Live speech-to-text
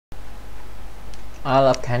I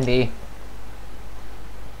love candy.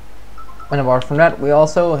 And apart from that, we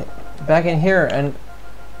also back in here, and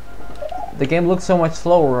the game looks so much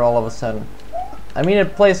slower all of a sudden. I mean,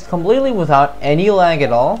 it plays completely without any lag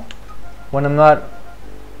at all when I'm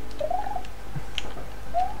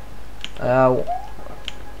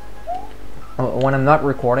not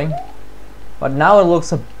recording. But now it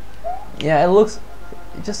looks it looks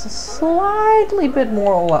just a slightly bit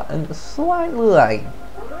more slightly laggy.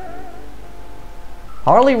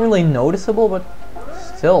 Hardly really noticeable, but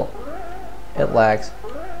still, it lags.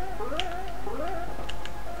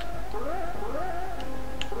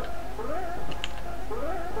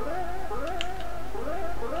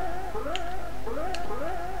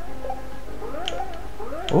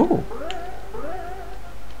 Ooh.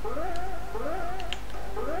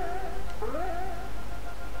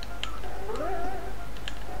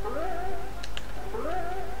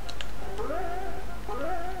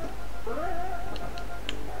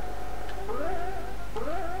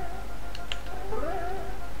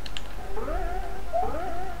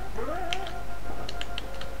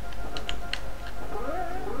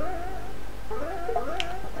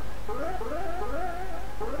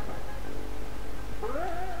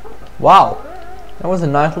 Wow, that was a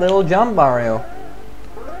nice little jump, Mario.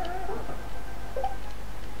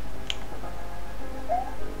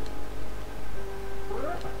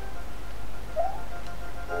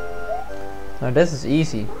 Now this is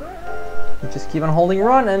easy. You just keep on holding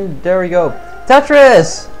run, and there we go.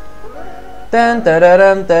 Tetris! Dun, da, da,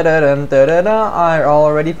 dum, da, da, dum, da, da, da. I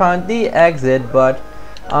already found the exit, but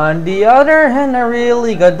on the other hand, I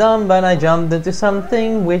really got dumb, but I jumped into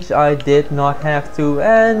something which I did not have to,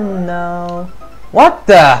 and now... What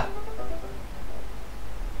the?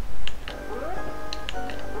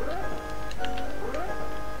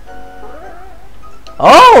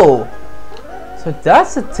 Oh! So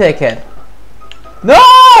that's a ticket.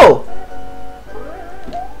 No!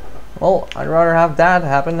 Well, I'd rather have that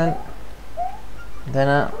happen than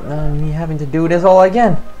me having to do this all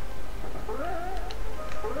again.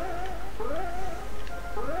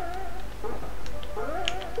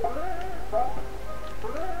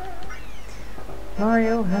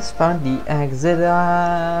 Mario has found the exit.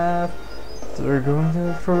 We're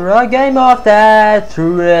going for a game of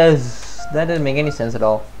Tetris. That didn't make any sense at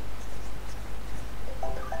all.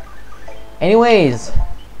 Anyways,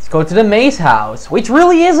 let's go to the maze house, which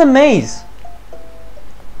really is a maze.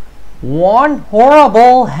 One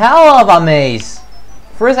horrible hell of a maze.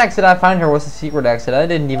 First exit I found here was a secret exit. I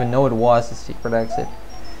didn't even know it was a secret exit.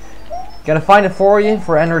 Gotta find it for you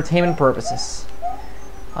for entertainment purposes.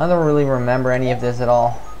 I don't really remember any of this at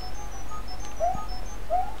all.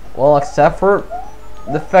 Well, except for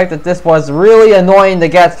the fact that this was really annoying to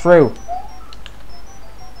get through.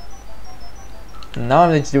 Now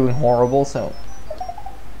I'm just doing horrible, so...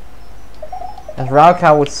 As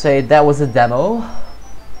Rauka would say, that was a demo.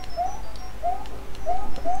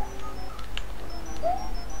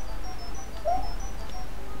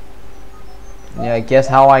 Yeah, guess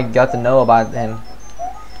how I got to know about him.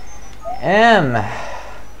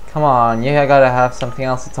 Come on, you gotta have something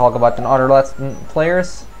else to talk about than other Let's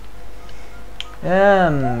players.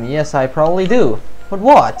 Yes, I probably do. But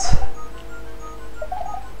what?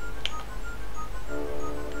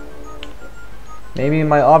 Maybe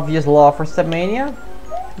my obvious law for Stepmania?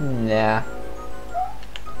 Nah.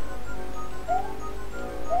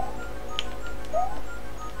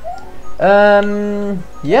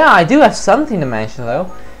 Yeah, I do have something to mention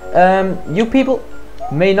though. You people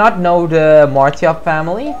may not know the Martheop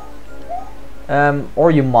family.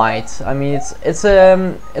 Or you might. I mean, it's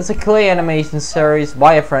a clay animation series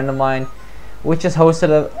by a friend of mine, which is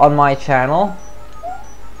hosted on my channel.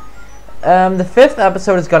 The 5th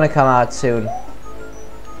episode is gonna come out soon.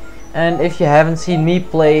 And if you haven't seen me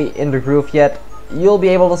play in the groove yet, you'll be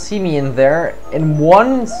able to see me in there in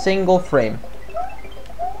one single frame.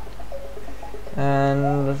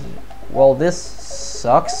 And well, this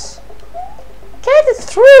sucks. Get it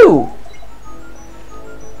through!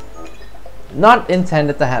 Not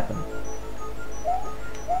intended to happen.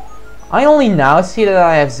 I only now see that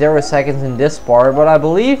I have 0 seconds in this part, but I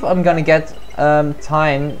believe I'm gonna get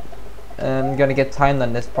timed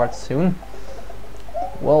on this part soon.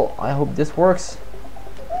 Well, I hope this works.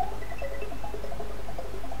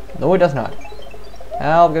 No, it does not.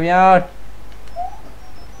 Help, get me out.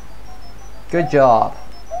 Good job.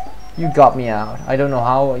 You got me out. I don't know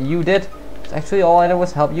how you did. Actually, all I did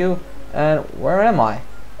was help you. And where am I?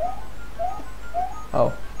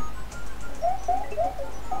 Oh.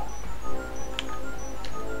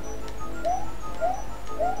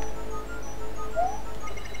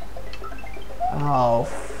 Oh.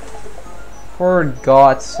 For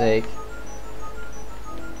God's sake.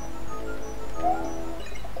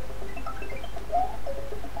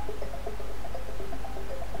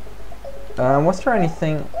 Was there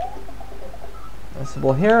anything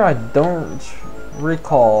visible here? I don't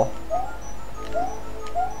recall.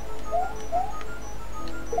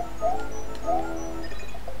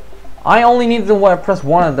 I only need to press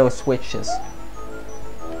one of those switches.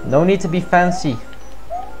 No need to be fancy.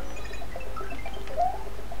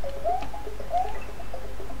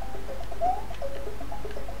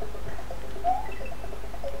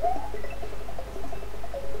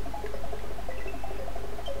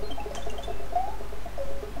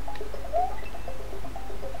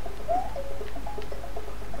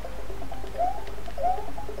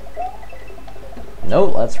 No,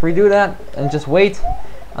 let's redo that and just wait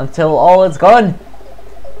until all is gone,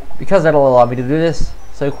 because that'll allow me to do this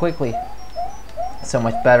so quickly. So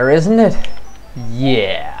much better, isn't it?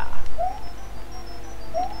 Yeah.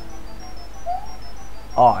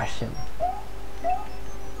 Awesome.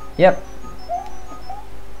 Yep.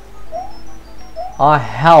 A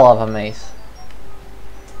hell of a maze.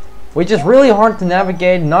 Which is really hard to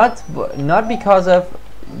navigate, not because of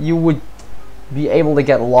you would be able to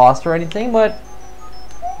get lost or anything, but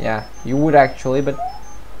yeah, you would actually, but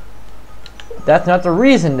that's not the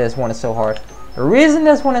reason this one is so hard. The reason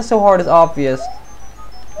this one is so hard is obvious.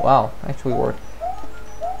 Wow, actually worked.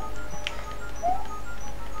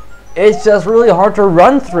 It's just really hard to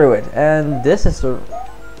run through it, and this is the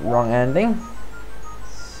wrong ending.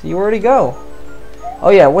 See, where'd he go? Oh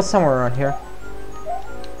yeah, what's somewhere around here?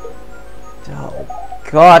 Oh,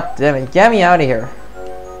 God damn it, get me out of here.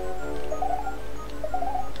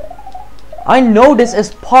 I know this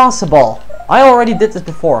is possible. I already did this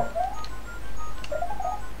before.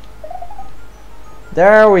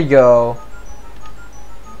 There we go.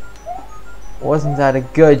 Wasn't that a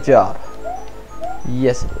good job?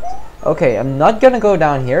 Yes it was. Okay, I'm not gonna go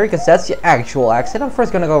down here because that's the actual exit. I'm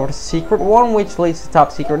first gonna go over to the secret one, which leads to the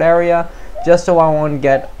top secret area, just so I won't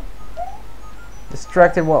get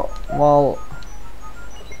distracted while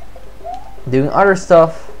doing other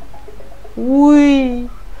stuff. Whee!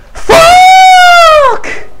 Fuck!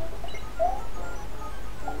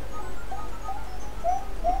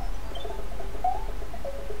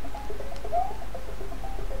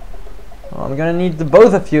 Well, I'm gonna need the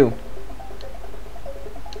both of you.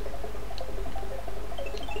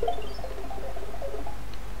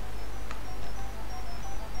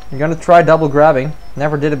 I'm gonna try double grabbing.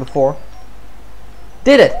 Never did it before.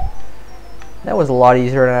 Did it! That was a lot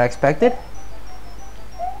easier than I expected.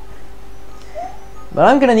 But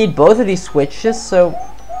I'm gonna need both of these switches, so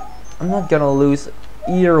I'm not gonna lose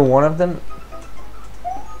either one of them.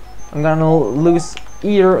 I'm gonna lose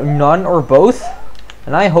either none or both,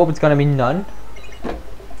 and I hope it's gonna be none.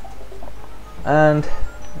 And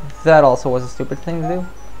that also was a stupid thing to do.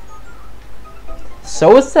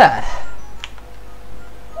 So is that.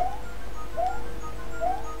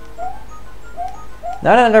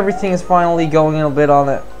 Now that everything is finally going a bit on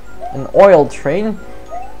an oil train,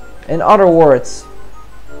 in other words,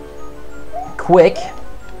 quick.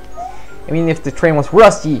 I mean, if the train was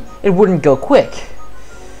rusty, it wouldn't go quick.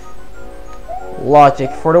 Logic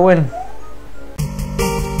for the win.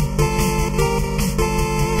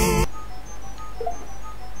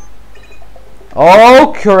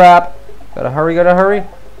 Oh crap! Gotta hurry, gotta hurry.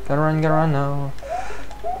 Gotta run now.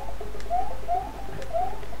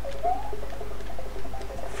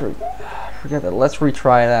 Forget that. Let's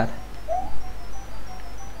retry that.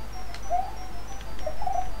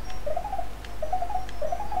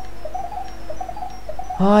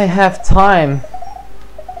 I have time.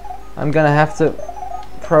 I'm gonna have to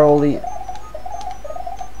probably.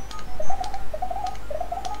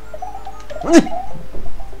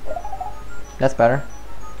 That's better.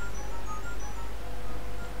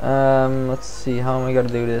 Let's see. How am I gonna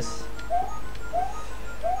do this?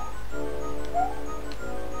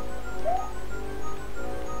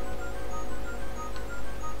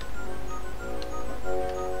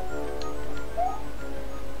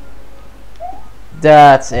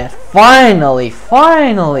 That's it. Finally,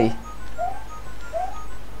 finally.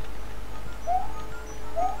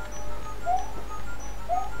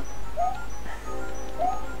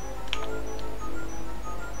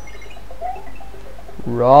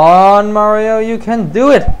 Run, Mario, you can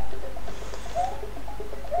do it.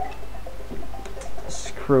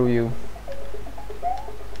 Screw you.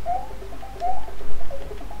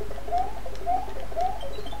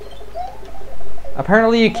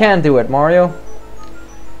 Apparently you can do it, Mario.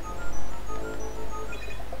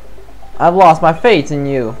 I've lost my faith in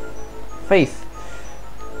you. Faith.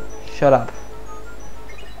 Shut up.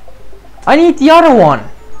 I need the other one.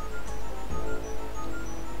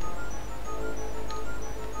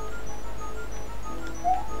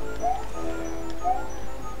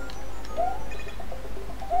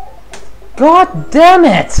 God damn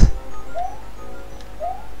it!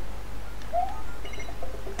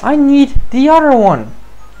 I need the other one.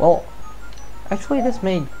 Well, actually this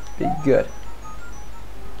may be good.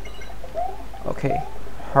 Okay,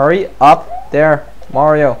 hurry up there,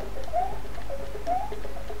 Mario.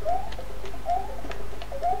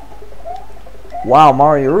 Wow,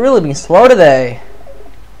 Mario, you're really being slow today.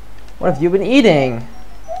 What have you been eating?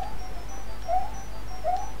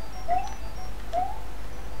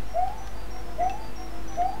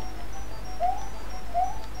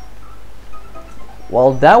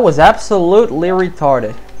 Well, that was absolutely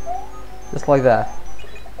retarded. Just like that.